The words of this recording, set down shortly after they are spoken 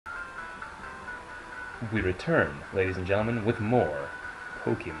We return, ladies and gentlemen, with more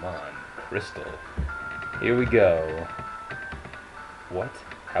Pokemon Crystal. Here we go. What?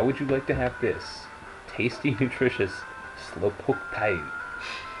 How would you like to have this? Tasty, nutritious, Slowpoke Tail.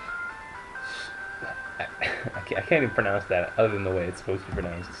 I can't even pronounce that other than the way it's supposed to be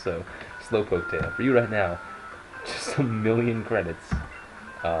pronounced, so Slowpoke Tail. For you right now, just a million credits.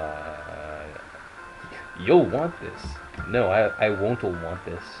 You'll want this. No, I won't want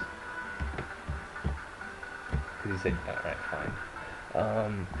this. Because he said, alright, fine.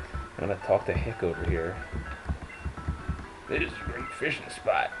 I'm gonna talk to Hick over here. This is a great fishing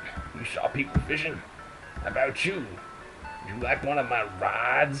spot. You saw people fishing? How about you? Would you like one of my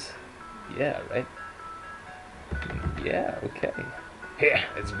rods? Yeah, right? Yeah, okay. Yeah,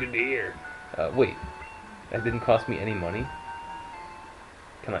 that's good to hear. Wait. That didn't cost me any money?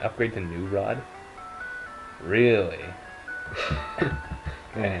 Can I upgrade to new rod? Really?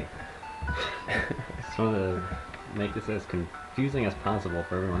 Okay. Just want to make this as confusing as possible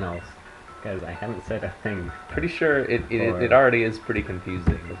for everyone else, because I haven't said a thing. Pretty sure it already is pretty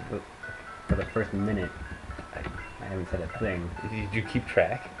confusing. For the first minute, I haven't said a thing. Did you keep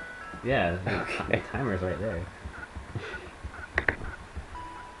track? Yeah, Okay. the timer's right there.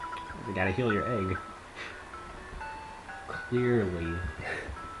 You gotta heal your egg. Clearly.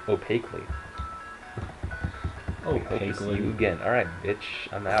 Opaquely. Oh, Hope to see you again. Alright,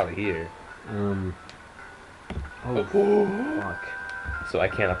 bitch. I'm out of here. Oh, fuck. So I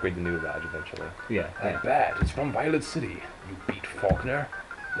can't upgrade the new Raj eventually. Yeah, yeah. Not bad. It's from Violet City. You beat Faulkner.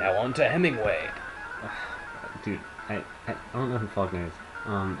 Now on to Hemingway. Dude, I don't know who Faulkner is.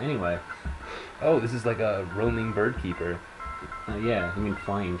 Anyway. Oh, this is like a roaming bird keeper. Yeah, you mean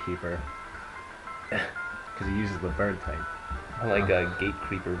flying keeper. Because he uses the bird type. Like a gate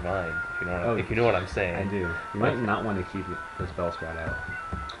creeper vine, if you know what I'm saying. I do. You might not want to keep this Bellsprout out.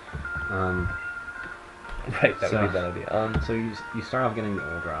 Right, that would be a bad idea. So you start off getting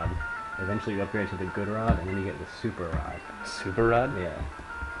the old rod. Eventually you upgrade to the good rod, and then you get the super rod. Super rod? Yeah.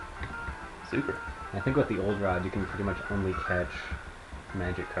 Super. I think with the old rod, you can pretty much only catch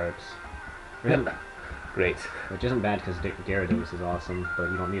magic carps. Really, Great. which isn't bad because Gyarados is awesome,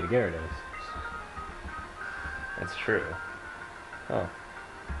 but you don't need a Gyarados. That's true. Huh.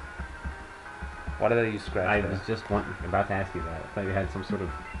 Why did I use Scratch? I was just about to ask you that. I thought you had some sort of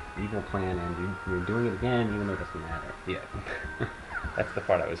evil plan, and you're doing it again, even though it doesn't matter. Yeah. That's the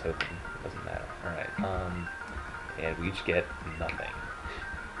part I was hoping. It doesn't matter. Alright, and we each get nothing.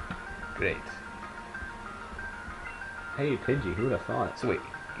 Great. Hey, Pidgey, who would have thought? So wait,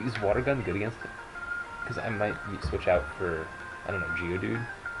 is Water Gun good against it? Because I might switch out for, I don't know, Geodude?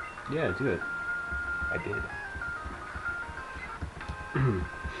 Yeah, do it. I did.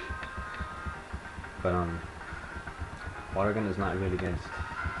 But, Water Gun is not good against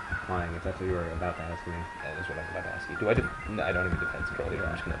flying, if that's what you were about to ask me. That is what I was about to ask you. Do I no, I don't even defense control here.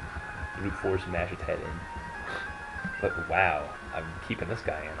 I'm just gonna brute force mash its head in. But wow, I'm keeping this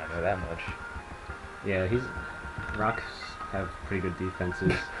guy in, I know that much. Yeah, rocks have pretty good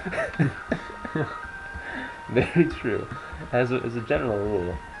defenses. Very true. As a general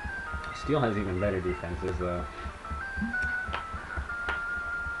rule. Steel has even better defenses, though.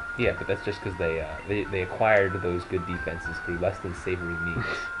 Yeah, but that's just because they acquired those good defenses through less than savory means.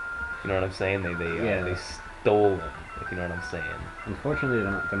 You know what I'm saying? They stole them. If you know what I'm saying. Unfortunately,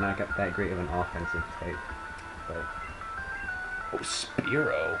 they're not that great of an offensive type. But oh,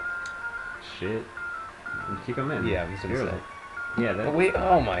 Spearow. shit, keep them in. Yeah, I'm just gonna say. Yeah. Oh wait!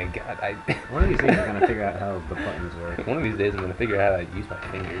 Oh my God! One of these days, I'm gonna figure out how the buttons work. One of these days, I'm gonna figure out how to use my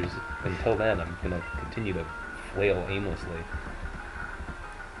fingers. Until then, I'm gonna continue to flail aimlessly.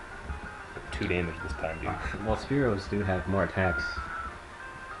 2 damage this time, dude. Well, Spearows do have more attacks.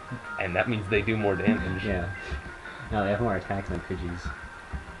 And that means they do more damage. Yeah. No, they have more attacks than Pidgeys.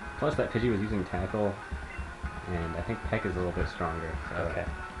 Plus, that Pidgey was using Tackle, and I think Peck is a little bit stronger. So. Okay.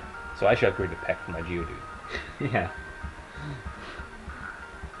 So I should upgrade to Peck for my Geodude. Yeah.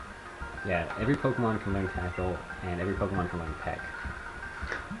 Yeah, every Pokemon can learn Tackle, and every Pokemon can learn Peck.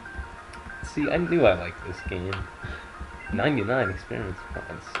 See, I knew I liked this game. 99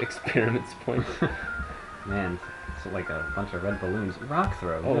 experiments points. Man, it's like a bunch of red balloons. Rock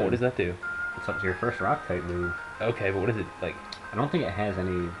Throw. Oh, what does that do? It's up to your first rock type move. Okay, but what is it like? I don't think it has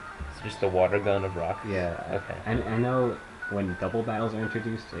any. It's just a water gun of rock. Yeah. Okay. I know when double battles are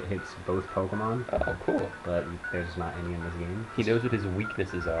introduced, it hits both Pokemon. Oh, cool. But there's not any in this game. He knows what his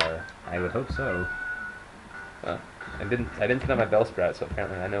weaknesses are. I would hope so. I didn't set up my Bellsprout, so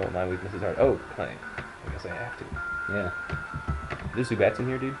apparently I know what my weaknesses are. Oh, I guess I have to. Yeah. Is there Zubats in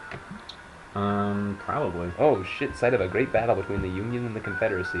here, dude? Probably. Oh shit, site of a great battle between the Union and the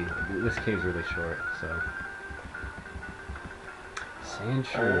Confederacy. This cave's really short, so. Sand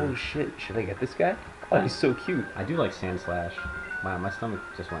shrew. Oh shit, should I get this guy? Oh, he's so cute. I do like Sand Slash. Wow, my stomach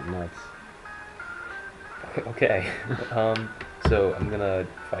just went nuts. Okay. So I'm gonna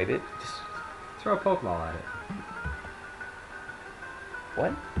fight it. Just throw a Pokeball at it.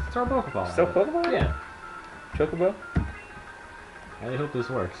 What? Just throw a Pokeball at Throw it. Pokeball at it? Yeah. Chocobo? I really hope this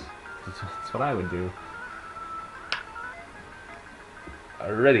works. That's what I would do.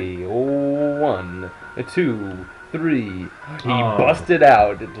 Ready. 1, 2, 3. He Oh. busted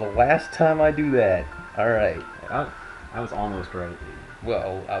out. The last time I do that. Alright. I was almost right.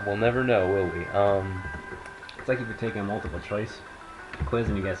 Well, we'll never know, will we? It's like if you're taking a multiple choice quiz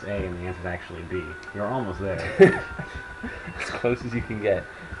and you guess A and the answer's actually B. You're almost there. As close as you can get.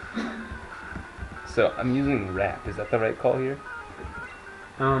 So, I'm using Wrap. Is that the right call here?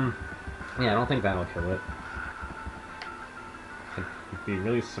 Yeah, I don't think that'll kill it. I'd be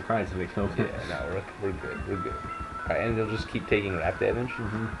really surprised if it killed Yeah, it. no, we're good. We're good. Alright, and it'll just keep taking Wrap damage?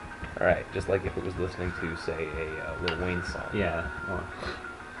 Mm-hmm. Alright, just like if it was listening to, say, a Lil Wayne song. Yeah, well,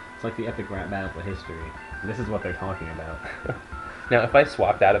 it's like the epic rap battle of history. This is what they're talking about. Now, if I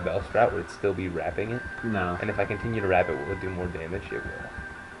swapped out a Bellsprout, would it still be wrapping it? No. And if I continue to wrap it, will it do more damage? It will.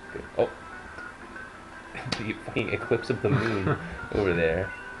 Good. Oh. The fucking eclipse of the moon over there.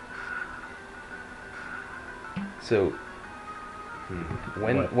 So,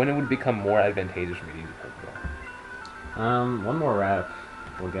 when it would become more advantageous for me to use a Pokeball? One more wrap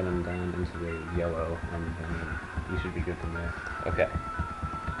will get him down into the yellow, and then you should be good from there. Okay.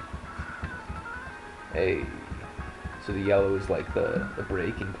 Hey. So the yellow is like the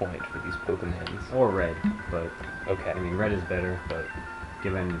breaking point for these Pokemons. Or red, but Okay. I mean red is better, but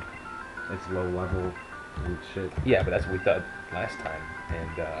given its low level and shit. Yeah, but that's what we thought last time,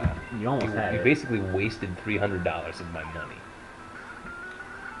 and You almost had you it. basically wasted $300 of my money.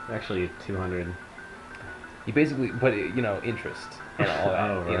 Actually 200. You basically, but you know, interest and all that.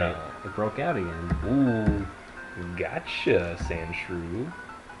 Oh, right. You know. It broke out again. Ooh, gotcha, Sandshrew.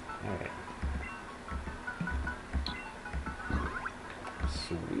 Alright.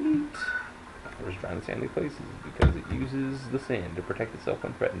 Sweet. First round sandy places because it uses the sand to protect itself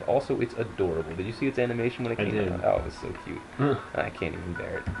when threatened. Also, it's adorable. Did you see its animation when it I came did. out? Oh, it was so cute. I can't even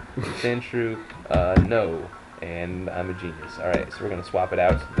bear it. Sandshrew, no. And I'm a genius. Alright, so we're going to swap it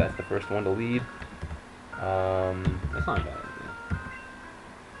out. So that's the first one to lead. That's not a bad idea.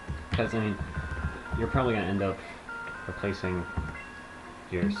 Because, I mean, you're probably going to end up replacing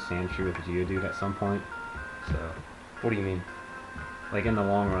your Sandshrew with Geodude at some point. So, What do you mean? like, in the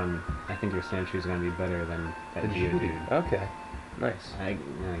long run, I think your Sandshrew is going to be better than that Geodude. Okay, nice. I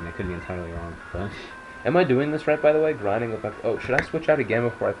mean, I could be entirely wrong, but... Am I doing this right, by the way? Grinding with my... Oh, should I switch out again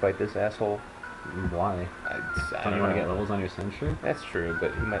before I fight this asshole? Why? I Don't don't you want to know. get levels on your Sandshrew? That's true,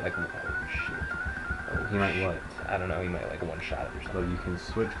 but he might like... Oh, shit. Oh, He might shit. what? I don't know, he might like one-shot it or So something. you can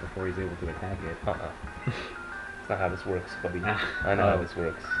switch before he's able to attack it. That's not how this works, buddy. Ah, I know how oh. this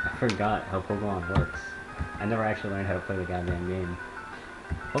works. I forgot how Pokemon works. I never actually learned how to play the goddamn game.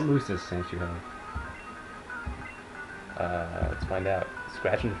 What moves does Sandshrew have? Let's find out.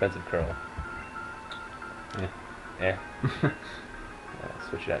 Scratch and defensive curl. Yeah.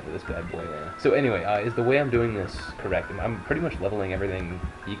 Switch it out to this bad boy. So anyway, is the way I'm doing this correct? I'm pretty much leveling everything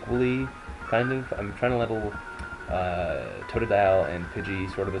equally, kind of. I'm trying to level Totodile and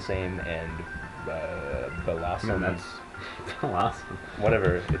Pidgey sort of the same, and Blossom, No, that's awesome.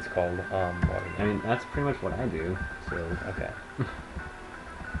 whatever it's called. I mean, that's pretty much what I do. So, Okay.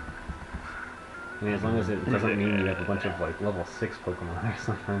 I mean, as long as it doesn't mean you have a bunch of like level 6 Pokemon or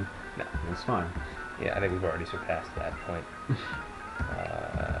something, No. it's fine. Yeah, I think we've already surpassed that point.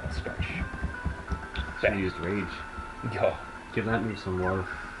 Scratch. Should have used Rage. Yo. Give that move some love.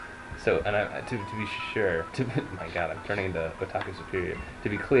 So, and to be sure, my God, I'm turning into Otaku Superior. To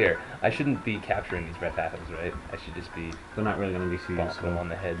be clear, I shouldn't be capturing these Rattatas, right? I should just be They're not really going to be too bonking them useful. on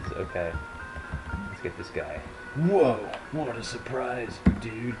the heads. Okay. Let's get this guy. Whoa, what a surprise,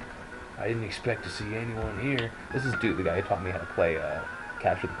 dude. I didn't expect to see anyone here. This is Dude, the guy who taught me how to play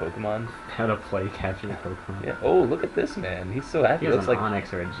Capture the Pokemon. How to play Capture the Pokemon. Yeah. Oh, look at this man. He's so happy. He He has looks an like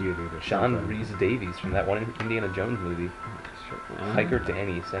Onix or a Geodude or Sean something. Rhys Davies from that one Indiana Jones movie. Sure. Hiker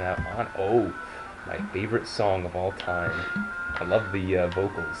Danny sent out on. Oh, my favorite song of all time. I love the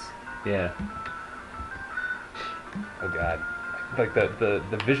vocals. Yeah. Oh God. Like the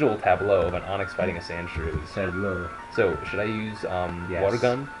visual tableau of an Onix fighting a Sandshrew is. Said low. So should I use Yes. water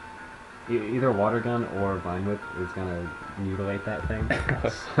gun? Either Water Gun or Vine Whip is going to mutilate that thing.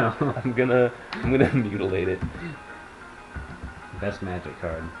 So, I'm gonna mutilate it. best Magic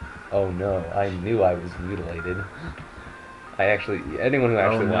card. Oh no, I knew I was mutilated. Anyone who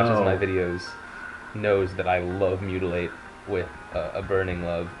actually watches my videos knows that I love Mutilate with a burning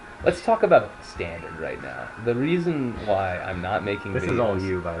love. Let's talk about standard right now. The reason why I'm not making videos... This is all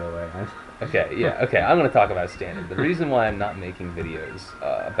you, by the way. Okay, yeah, okay, I'm going to talk about standard. The reason why I'm not making videos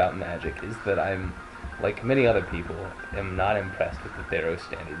about Magic is that I'm, like many other people, am not impressed with the Theros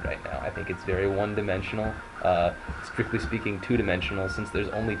standard right now. I think it's very one-dimensional, strictly speaking two-dimensional, since there's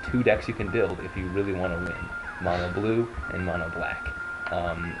only 2 decks you can build if you really want to win. Mono blue and mono black.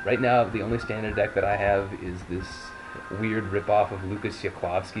 Right now, the only standard deck that I have is this weird ripoff of Lucas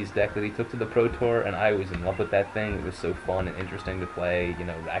Yaklovsky's deck that he took to the Pro Tour, and I was in love with that thing. It was so fun and interesting to play. You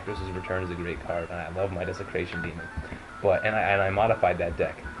know, Rakdos' Return is a great card, and I love my Desecration Demon. And I modified that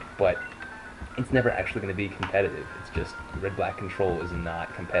deck, but it's never actually going to be competitive. It's just red-black control is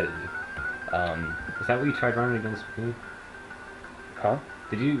not competitive. Is that what you tried running against me? Huh?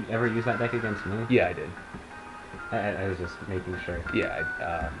 Did you ever use that deck against me? Yeah, I did. I was just making sure.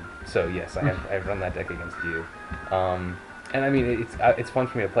 Yeah, so yes, I've run that deck against you. And I mean, it's fun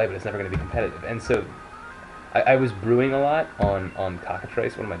for me to play, but it's never going to be competitive. And so, I was brewing a lot on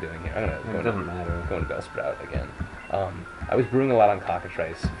Cockatrice. What am I doing here? I'm going to go into Bellsprout again. I was brewing a lot on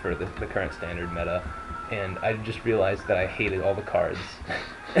Cockatrice for the current standard meta, and I just realized that I hated all the cards.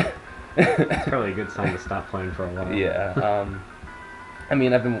 It's probably a good sign to stop playing for a while. Yeah. I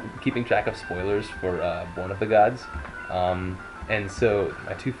mean, I've been keeping track of spoilers for Born of the Gods, and so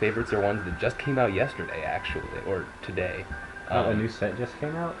my 2 favorites are ones that just came out yesterday, actually, or today. A new set just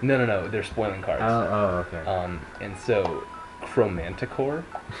came out? No, they're spoiling cards. Oh, okay. And so, Chromanticore,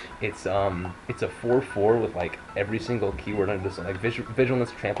 it's a 4/4 with like every single keyword under this, like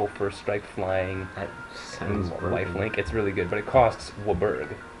Vigilance, Trample, First Strike, Flying, That sounds Lifelink. It's really good, but it costs Waburg,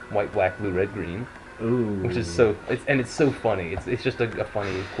 white, black, blue, red, green. Ooh. Which is it's so funny. It's just a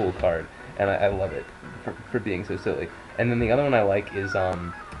funny, cool card, and I love it for being so silly. And then the other one I like is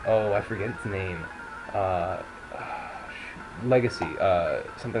I forget its name, Legacy,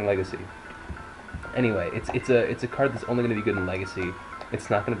 something Legacy. Anyway, it's a card that's only going to be good in Legacy. It's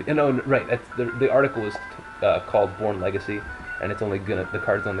not going to be right. That's the article is called Born Legacy, and the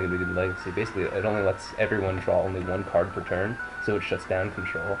card's only going to be good in Legacy. Basically, it only lets everyone draw only 1 card per turn, so it shuts down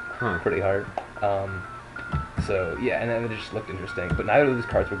control pretty hard. So yeah, and then it just looked interesting. But neither of these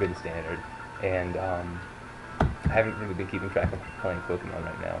cards were good in standard, and I haven't really been keeping track of playing Pokemon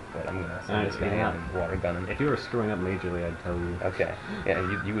right now. But I'm gonna send this guy and water gun him. If you were screwing up majorly, I'd tell you. Okay,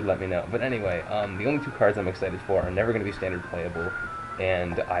 yeah, you would let me know. But anyway, the only 2 cards I'm excited for are never going to be standard playable,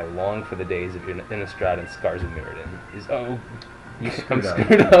 and I long for the days of Innistrad and Scars of Mirrodin. You screwed up.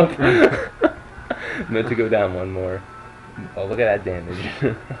 Screwed up. Meant to go down 1 more. Oh, look at that damage.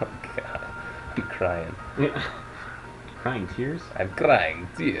 Oh god, I'm crying. Crying tears? I'm crying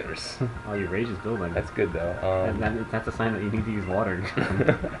tears. Oh, your rage is building. That's good though. That's a sign that you need to use water.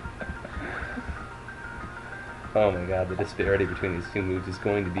 Oh my god, the disparity between these 2 moves is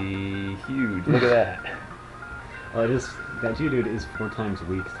going to be huge. Look at that. Well, that Geodude is 4 times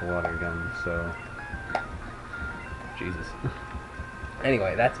weak to water gun, so... Jesus.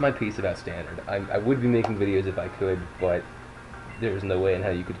 Anyway, that's my piece about standard. I would be making videos if I could, but there's no way in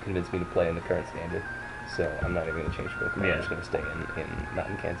hell you could convince me to play in the current standard. So I'm not even going to change Pokemon. Yeah. I'm just going to stay not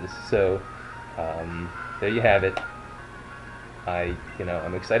in Kansas. So there you have it.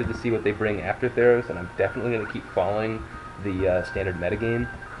 I'm excited to see what they bring after Theros, and I'm definitely going to keep following the standard metagame.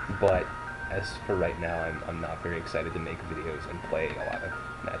 But as for right now, I'm not very excited to make videos and play a lot of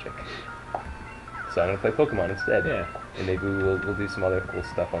Magic. So I'm going to play Pokemon instead. Yeah. And maybe we'll do some other cool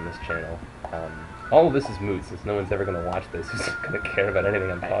stuff on this channel. All of this is moot, since no one's ever going to watch this who's going to care about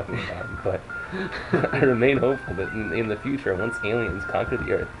anything I'm talking about. But I remain hopeful that in the future, once aliens conquer the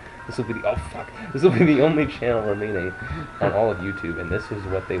Earth, this will be the only channel remaining on all of YouTube, and this is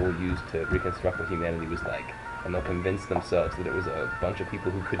what they will use to reconstruct what humanity was like. And they'll convince themselves that it was a bunch of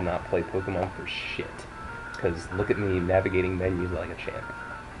people who could not play Pokemon for shit. Because look at me navigating menus like a champ.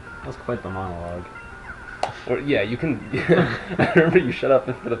 That was quite the monologue. Or yeah, you can. I remember you shut up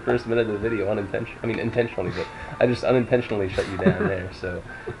for the first minute of the video intentionally, but I just unintentionally shut you down there. So,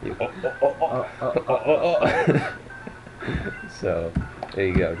 so there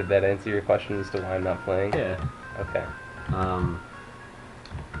you go. Did that answer your question as to why I'm not playing? Yeah. Okay. Oh,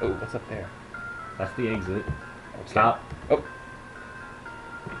 what's up there? That's the exit. Okay. Stop. Oh.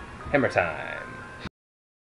 Hammer time.